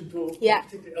Elvish and Dwarf,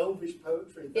 particularly Elvish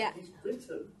poetry that he's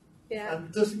written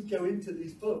and doesn't go into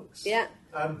these books.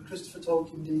 Christopher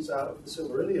Tolkien leaves out of the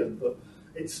Silmarillion, but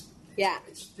it's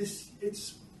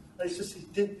just he's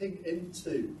dipping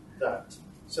into that.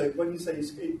 So when you say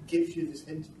it gives you this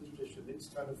hint of the tradition, it's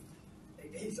kind of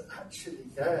it is actually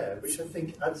there, which I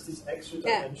think adds this extra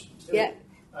dimension to it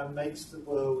and makes the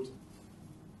world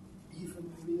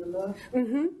even realer.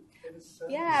 Mm-hmm.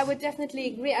 Yeah, I would definitely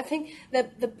agree. I think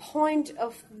that the point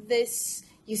of this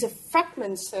use of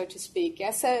fragments, so to speak,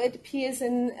 so it appears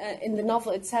in the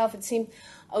novel itself. It seems,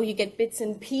 you get bits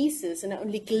and pieces and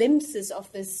only glimpses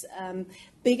of this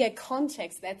bigger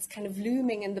context that's kind of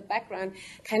looming in the background,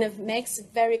 kind of makes it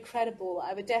very credible.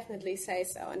 I would definitely say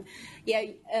so. And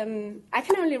I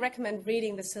can only recommend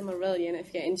reading the Silmarillion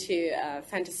if you're into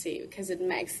fantasy, because it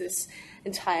makes this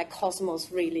entire cosmos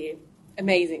really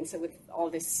amazing. So with all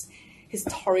this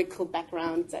historical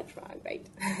background, etc. Great.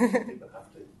 People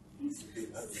have to.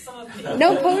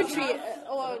 No poetry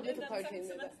or little poetry in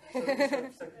there.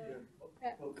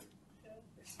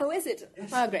 Oh, is it?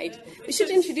 Oh, great. We should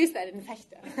introduce that in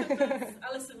Vechta.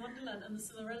 Alice in Wonderland and the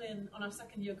Silmarillion on our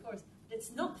second year course.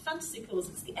 It's not the fantasy course,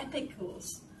 it's the epic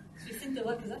course. So we think they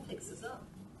work as epics as well.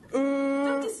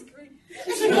 Don't disagree.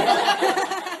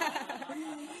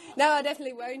 No, I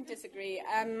definitely won't disagree.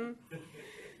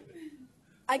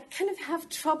 I kind of have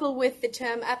trouble with the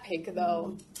term epic,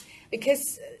 though,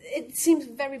 because it seems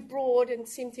very broad and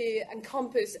seems to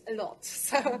encompass a lot.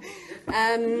 So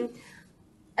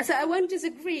I won't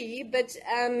disagree, but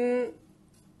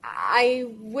I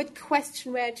would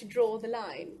question where to draw the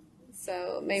line.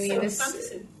 So maybe this.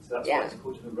 Fantasy. So that's why it's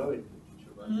called an heroic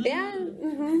literature, right? Yeah.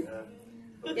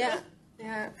 Mm-hmm.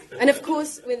 Yeah. And of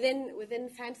course, within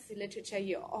fantasy literature,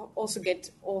 you also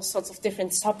get all sorts of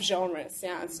different subgenres.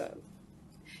 Yeah, so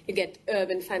you get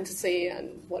urban fantasy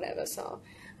and whatever. So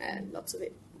lots of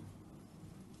it.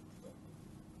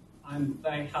 I'm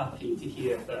very happy to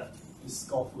hear that in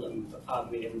Scotland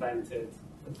apparently invented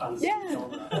the fantasy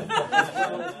genre.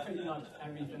 It's pretty much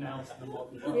everything else in the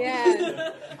modern world.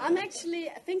 Yeah, I'm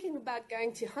actually thinking about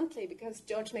going to Huntly because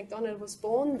George MacDonald was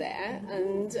born there,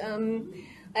 and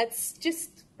that's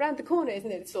just round the corner,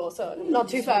 isn't it? So not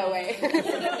too far away.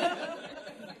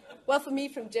 Well, for me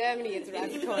from Germany, it's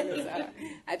around the corner, so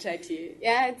I try to.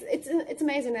 Yeah, it's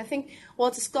amazing. I think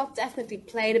Walter Scott definitely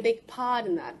played a big part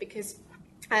in that because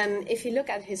if you look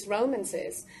at his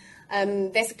romances.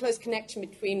 There's a close connection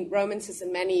between romances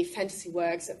and many fantasy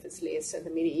works, obviously, so the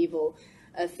medieval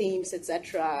themes,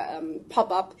 etc., pop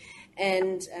up.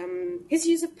 And his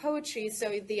use of poetry,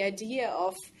 so the idea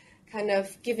of kind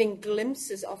of giving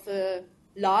glimpses of a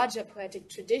larger poetic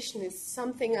tradition is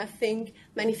something I think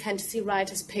many fantasy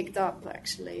writers picked up,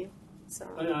 actually. So.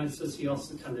 And I suppose he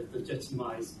also kind of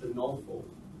legitimised the novel,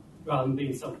 rather than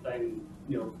being something,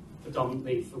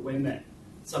 predominantly for women.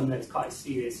 Something that's quite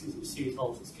serious, as serious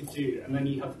authors could do, and then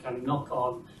you have kind of knock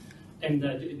on, and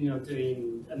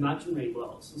doing imaginary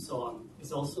worlds and so on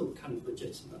is also kind of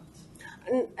legitimate.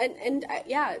 And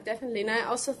yeah, definitely. And I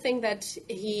also think that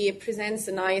he presents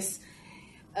a nice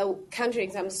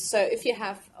counterexample. So if you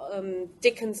have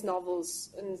Dickens novels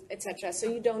and etc., so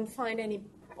you don't find any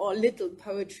or little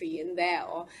poetry in there,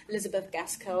 or Elizabeth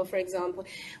Gaskell, for example.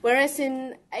 Whereas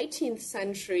in 18th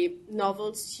century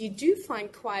novels, you do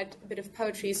find quite a bit of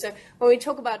poetry. So when we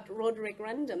talk about Roderick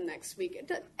Random next week, it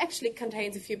actually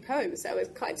contains a few poems. I was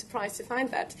quite surprised to find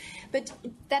that. But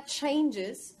that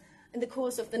changes in the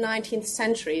course of the 19th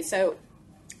century. So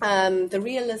the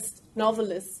realist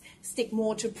novelists stick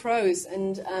more to prose,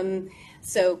 and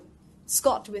so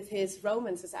Scott, with his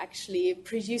romances, actually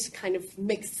produced a kind of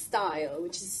mixed style,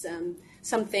 which is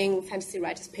something fantasy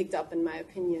writers picked up, in my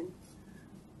opinion.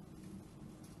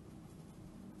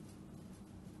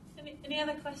 Any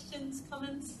other questions,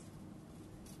 comments?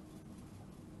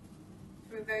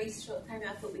 For a very short time,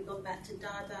 I thought we'd gone back to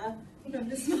Dada from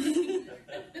this morning.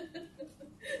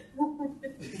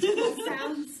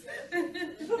 Sounds.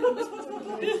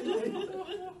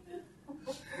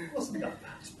 Wasn't that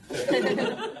bad?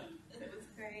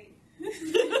 Great.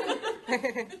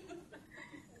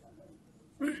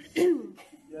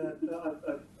 Yeah, no,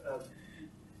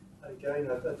 again,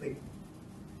 I think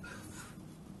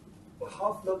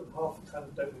half love and half kind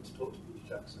of don't want to talk to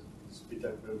Peter Jackson because we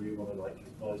don't really want to like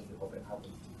acknowledge the Hobbit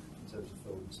happened in terms of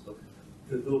films. But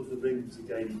the Lord of the Rings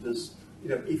again, he does, you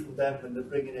know, even them when they're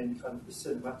bringing in kind of the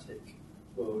cinematic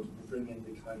world, and they bring in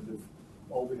the kind of,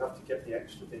 oh, we have to get the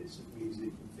extra bits of music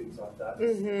and things like that.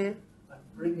 And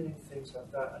bringing in things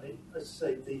like that, and it, as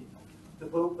I say, the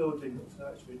world building is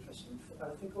actually interesting.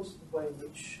 And I think also the way in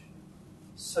which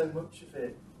so much of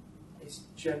it is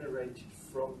generated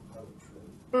from poetry.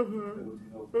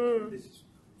 Building up. This is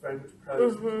very much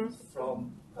prose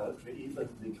from poetry, even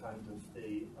the kind of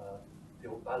the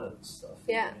old ballads that are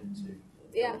feeding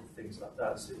into things like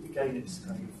that. So again, it's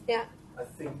kind of I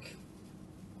think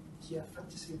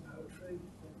fantasy and poetry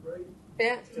are great.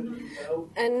 Well.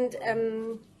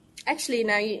 And actually,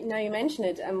 now you mention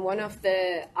it, one of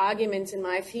the arguments in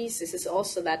my thesis is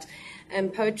also that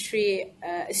poetry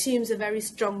assumes a very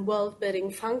strong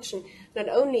world-building function, not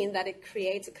only in that it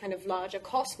creates a kind of larger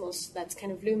cosmos that's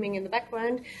kind of looming in the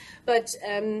background, but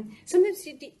sometimes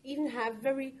you even have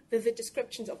very vivid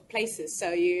descriptions of places. So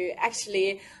you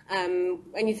actually,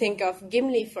 when you think of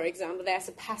Gimli, for example, there's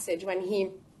a passage when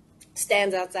he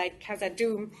stands outside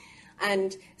Khazad-dûm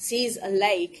and sees a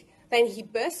lake. Then he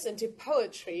bursts into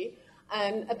poetry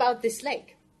about this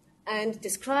lake and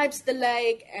describes the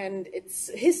lake and its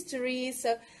history.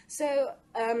 So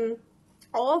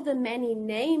all the many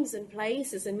names and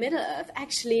places in Middle-earth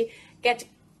actually get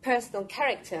personal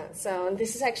character. So and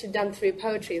this is actually done through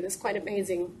poetry. That's quite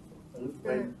amazing. I love the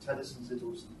way Tennyson's did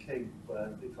also the King, where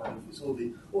they kind of, it's all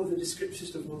the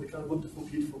descriptions of all the kind of wonderful,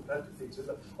 beautiful, perfect things.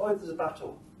 Like, oh, there's a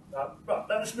battle. Right,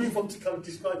 let's move on to kind of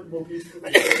describe the more beautiful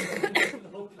things. The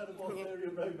whole kind of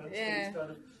Arthurian romance. It's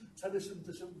kind of, Tennyson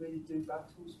doesn't really do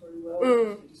battles very well.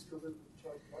 He discovered the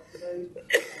child today.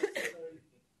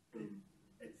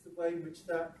 It's the way in which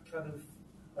that kind of.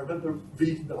 I remember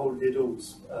reading the whole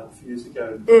Riddles a few years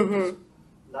ago and just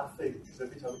laughing because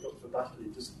every time I got to a battle,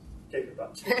 he just gave it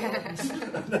back to me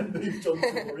and then moved on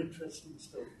to more interesting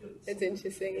stuff. It's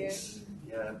interesting,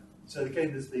 yeah. So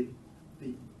again, there's the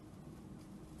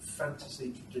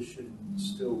fantasy tradition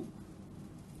still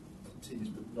continues,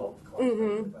 but not quite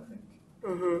effective, I think.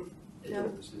 It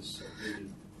always is a really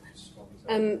strong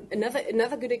example.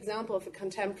 Another good example of a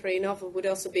contemporary novel would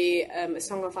also be A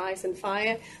Song of Ice and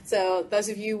Fire. So those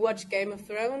of you who watch Game of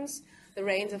Thrones, The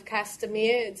Reigns of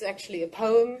Castamere, it's actually a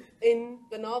poem in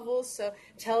the novel, so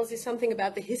it tells you something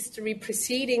about the history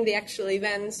preceding the actual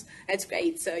events. It's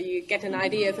great, so you get an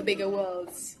idea of a bigger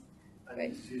world. And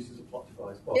it's used as a plot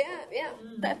device.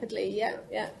 Definitely,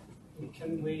 yeah.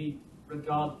 Can we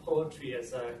regard poetry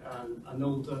as an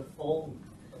older form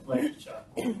of literature,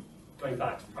 going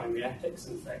back to primary epics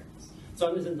and things? So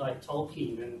I'm listening like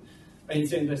Tolkien and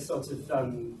he's in this sort of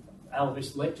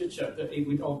elvish literature that it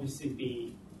would obviously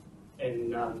be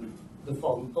in the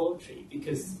form of poetry,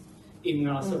 because even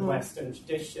as a Western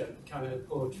tradition, kind of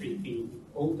poetry being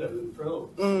older than prose.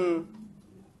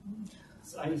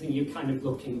 So I think you're kind of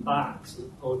looking back, so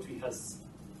poetry has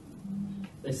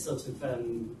this sort of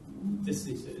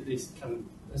this kind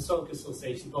of historical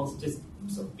association, but also just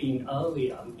sort of being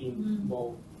earlier and being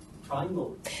more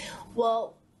primal.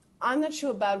 Well, I'm not sure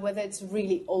about whether it's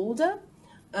really older,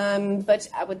 but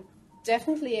I would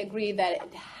definitely agree that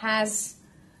it has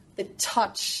the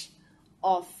touch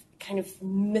of kind of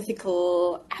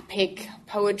mythical, epic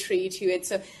poetry to it.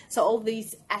 So all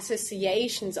these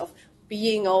associations of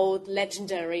being old,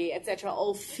 legendary, etc.,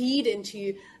 all feed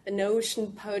into the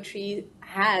notion poetry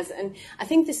has. And I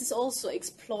think this is also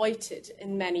exploited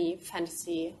in many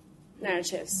fantasy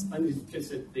narratives. I mean,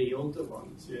 because the older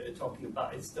ones you're talking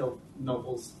about, it's still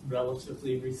novels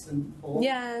relatively recent.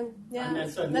 Yeah,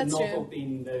 and so the that's novel true.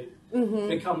 Being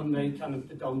becoming the kind of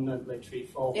predominant literary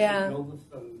form over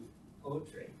from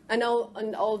poetry. And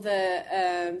all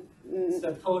the...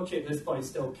 so poetry at this point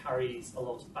still carries a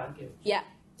lot of baggage. Yeah,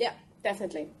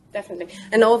 definitely.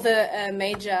 And all the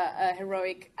major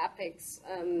heroic epics,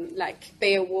 like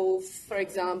Beowulf, for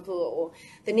example, or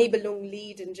the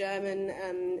Nibelungenlied in German,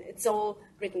 it's all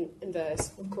written in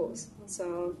verse, of course.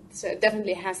 So it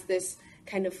definitely has this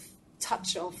kind of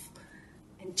touch of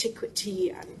antiquity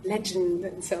and legend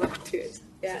and so on to it.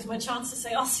 Yeah. This is my chance to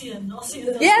say Ossian.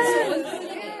 Yeah.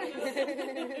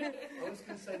 I was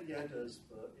going to say the Eddas,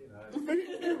 but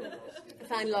I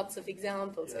find lots of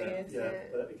examples. I guess. Yeah.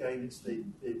 But again, it's the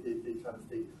kind of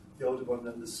the older one,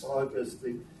 and the sagas.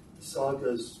 The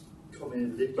sagas come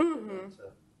in a little bit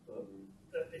later, but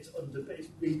it's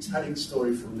retelling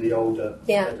story from the older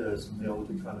Eddas and the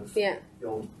older kind of the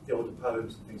older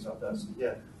poems and things like that. So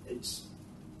it's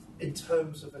in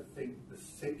terms of I think the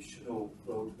fictional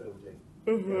world building.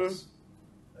 Yes.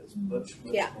 It's much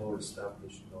Yeah. more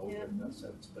established and older in that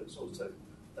sense, but it's also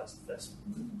that's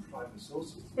primary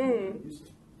sources.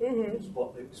 It's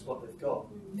what they've got.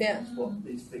 Yeah. It's what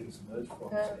these things emerge from.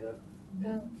 So,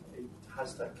 it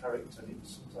has that character, and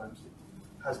sometimes it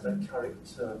has that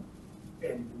character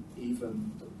in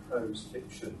even the prose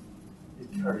fiction.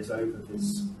 It carries over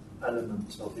this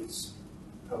element of its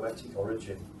poetic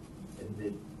origin in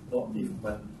the not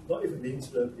even the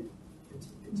interlude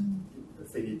the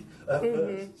thing.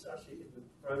 It's actually in the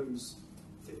prose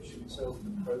fiction itself,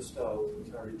 the prose style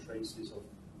can carry traces of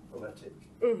poetic.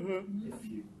 If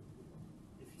you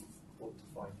want to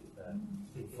find it there,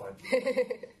 you'll find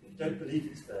it. If you don't believe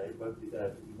it's there, it won't be there.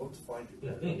 But you want to find it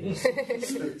there.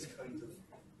 So it's kind of.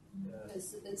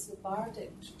 It's the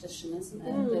bardic tradition, isn't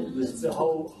it? There's the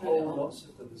whole lots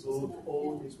of them. There's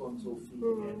all these ones all feeding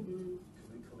in,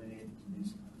 coming in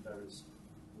these various.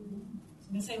 I was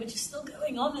going to say, which is still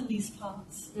going on in these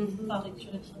parts of the bardic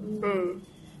tradition.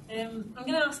 I'm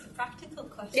going to ask a practical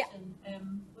question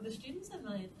with the students in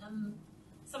mind.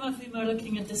 Some of whom are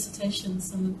looking at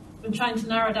dissertations and been trying to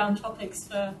narrow down topics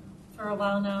for a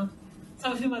while now.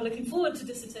 Some of whom are looking forward to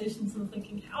dissertations and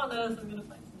thinking, how on earth am I going to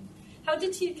find something? How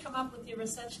did you come up with your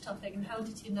research topic and how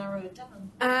did you narrow it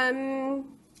down?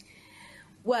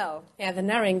 Well, the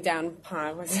narrowing down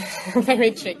part was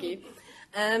very tricky.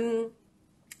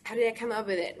 How did I come up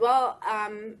with it? Well,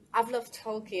 I've loved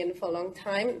Tolkien for a long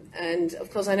time, and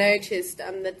of course I noticed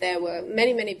that there were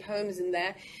many, many poems in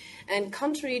there, and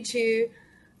contrary to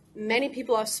many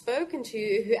people I've spoken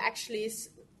to who actually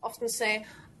often say,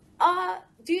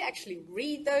 do you actually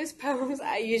read those poems?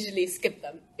 I usually skip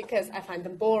them because I find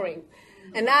them boring.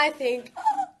 And I think,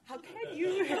 how can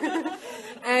you?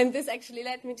 And this actually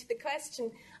led me to the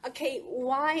question, okay,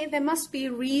 why? There must be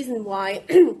a reason why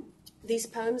these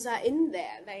poems are in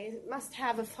there. They must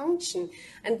have a function.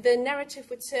 And the narrative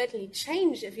would certainly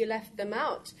change if you left them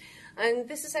out. And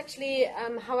this is actually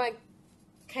how I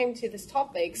came to this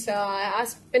topic. So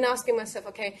I've been asking myself,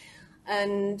 okay,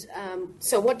 and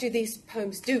so what do these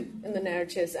poems do in the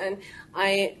narratives? And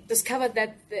I discovered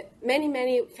that many,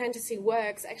 many fantasy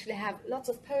works actually have lots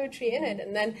of poetry in it.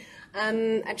 And then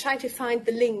I tried to find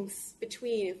the links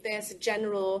between, if there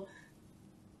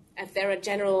are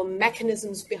general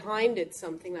mechanisms behind it,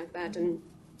 something like that. And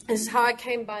this is how I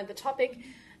came by the topic.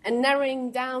 And narrowing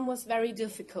down was very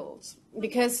difficult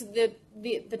because the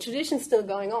tradition's still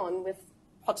going on with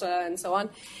Potter and so on.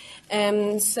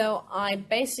 So I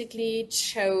basically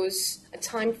chose a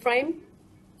time frame.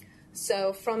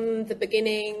 So from the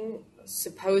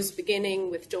supposed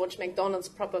beginning with George MacDonald's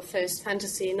proper first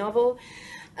fantasy novel,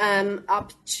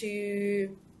 up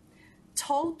to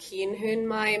Tolkien, who in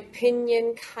my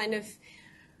opinion kind of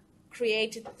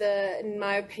created in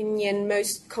my opinion,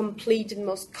 most complete and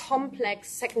most complex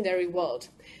secondary world.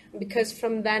 Because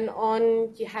from then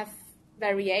on you have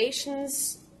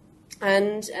variations.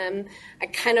 And I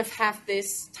kind of have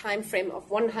this time frame of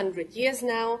 100 years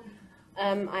now.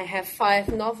 I have 5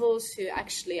 novels who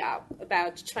actually are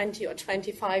about 20 or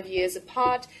 25 years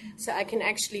apart. So I can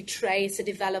actually trace the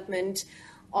development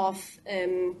of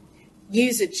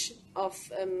usage of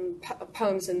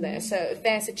poems in there. So if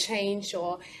there's a change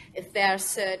or if there are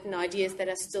certain ideas that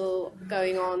are still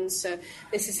going on. So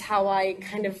this is how I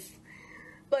kind of...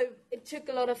 But it took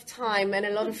a lot of time and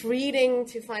a lot of reading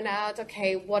to find out,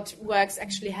 okay, what works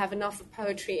actually have enough of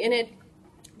poetry in it,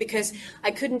 because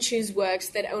I couldn't choose works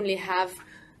that only have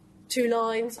 2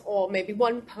 lines or maybe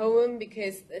 1 poem,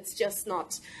 because it's just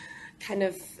not kind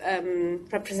of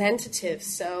representative.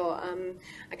 So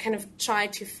I kind of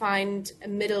tried to find a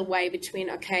middle way between,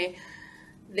 okay,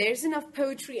 there's enough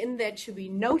poetry in there to be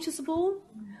noticeable,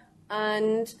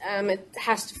 and it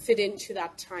has to fit into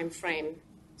that time frame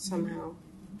somehow.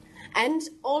 And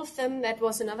all of them, that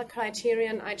was another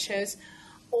criterion I chose,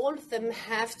 all of them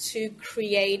have to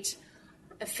create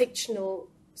a fictional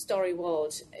story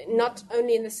world. Not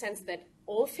only in the sense that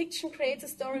all fiction creates a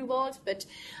story world, but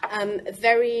a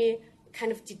very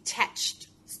kind of detached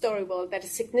story world that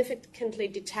is significantly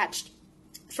detached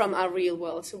from our real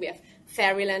world. So we have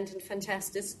Fairyland and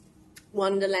Fantastis,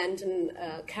 Wonderland and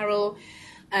Carol.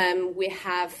 We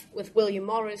have, with William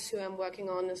Morris, who I'm working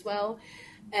on as well,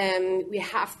 we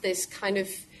have this kind of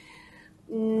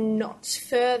not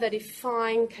further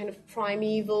defined kind of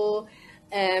primeval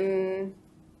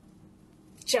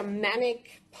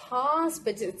Germanic past,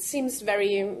 but it seems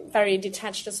very, very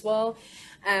detached as well.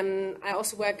 I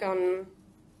also work on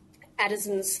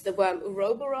Addison's The Worm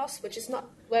Ouroboros, which is not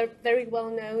very well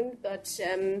known, but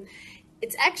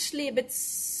it's actually a bit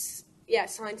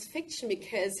science fiction,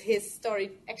 because his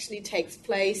story actually takes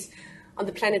place on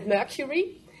the planet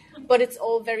Mercury. but it's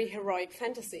all very heroic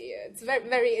fantasy. It's very,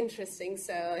 very interesting.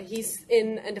 So he's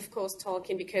in, and of course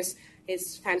Tolkien, because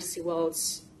his fantasy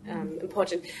world's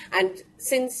important. And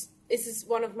since this is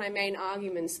one of my main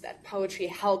arguments, that poetry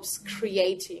helps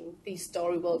creating these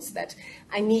story worlds, that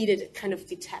I needed a kind of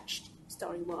detached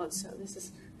story world. So this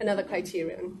is another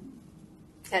criterion.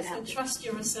 That so trust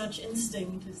your research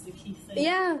instinct is the key thing.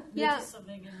 Yeah, yeah.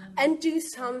 And do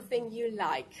something you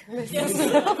like.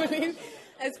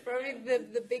 That's probably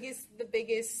the biggest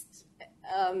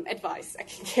advice I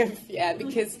can give. Yeah,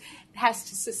 because it has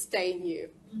to sustain you.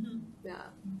 Mm-hmm. Yeah.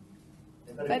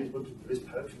 But there is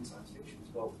poetry in science fiction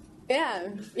as well. Yeah.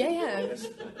 And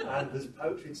there's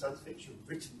poetry in science fiction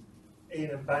written.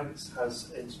 Ian Banks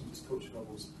has, in some of his culture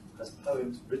novels, has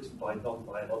poems written by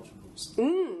non-biologicals. By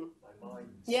minds.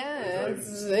 Yeah,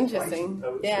 it's interesting.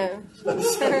 Yeah.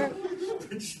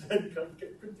 Which then kind of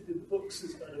get printed in the books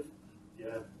as kind of,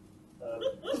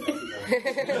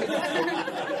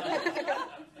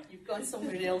 You've gone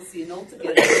somewhere else in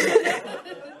altogether.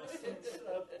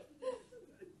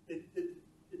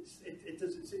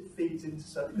 It feeds into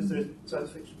something, because there's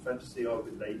science fiction and fantasy are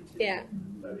related in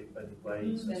very many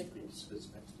ways, as we discuss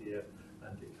next year,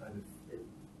 and it kind of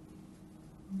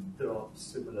there are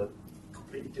similar,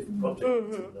 completely different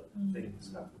projects, similar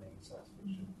things happening in science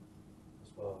fiction as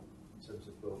well, in terms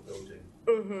of world building,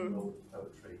 role of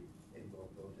poetry in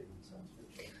world building in science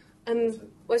fiction.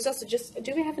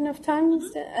 Do we have enough time?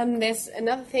 There's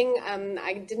another thing,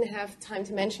 I didn't have time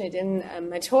to mention it in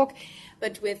my talk,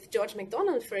 but with George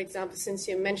MacDonald, for example, since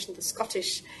you mentioned the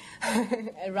Scottish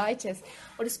writers,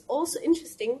 what is also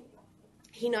interesting,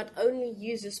 he not only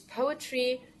uses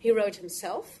poetry he wrote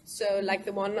himself, so like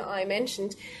the one I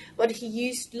mentioned, but he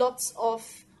used lots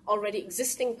of already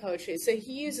existing poetry. So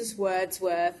he uses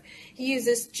Wordsworth, he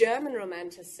uses German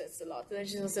romanticists a lot,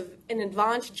 which is an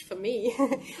advantage for me,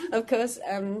 of course.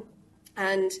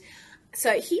 And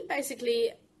so he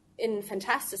basically, in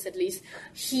Fantastis at least,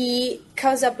 he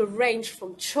covers up a range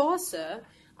from Chaucer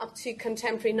up to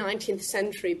contemporary 19th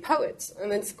century poets.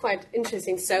 And it's quite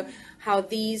interesting. So how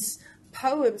these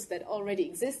poems that already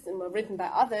exist and were written by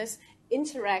others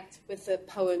interact with the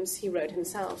poems he wrote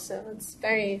himself. So it's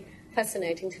very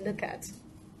fascinating to look at.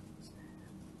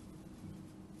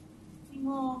 Any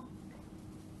more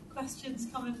questions,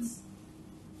 comments?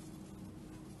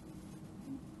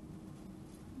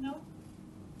 No?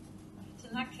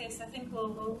 In that case, I think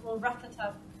we'll wrap it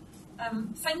up.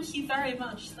 Thank you very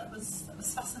much. That was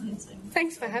fascinating.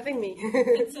 Thanks for having me.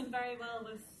 Fits in very well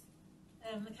with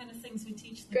the kind of things we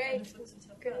teach, the kind of books we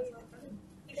talk about.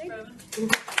 Thanks very much.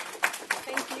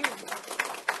 Thank you.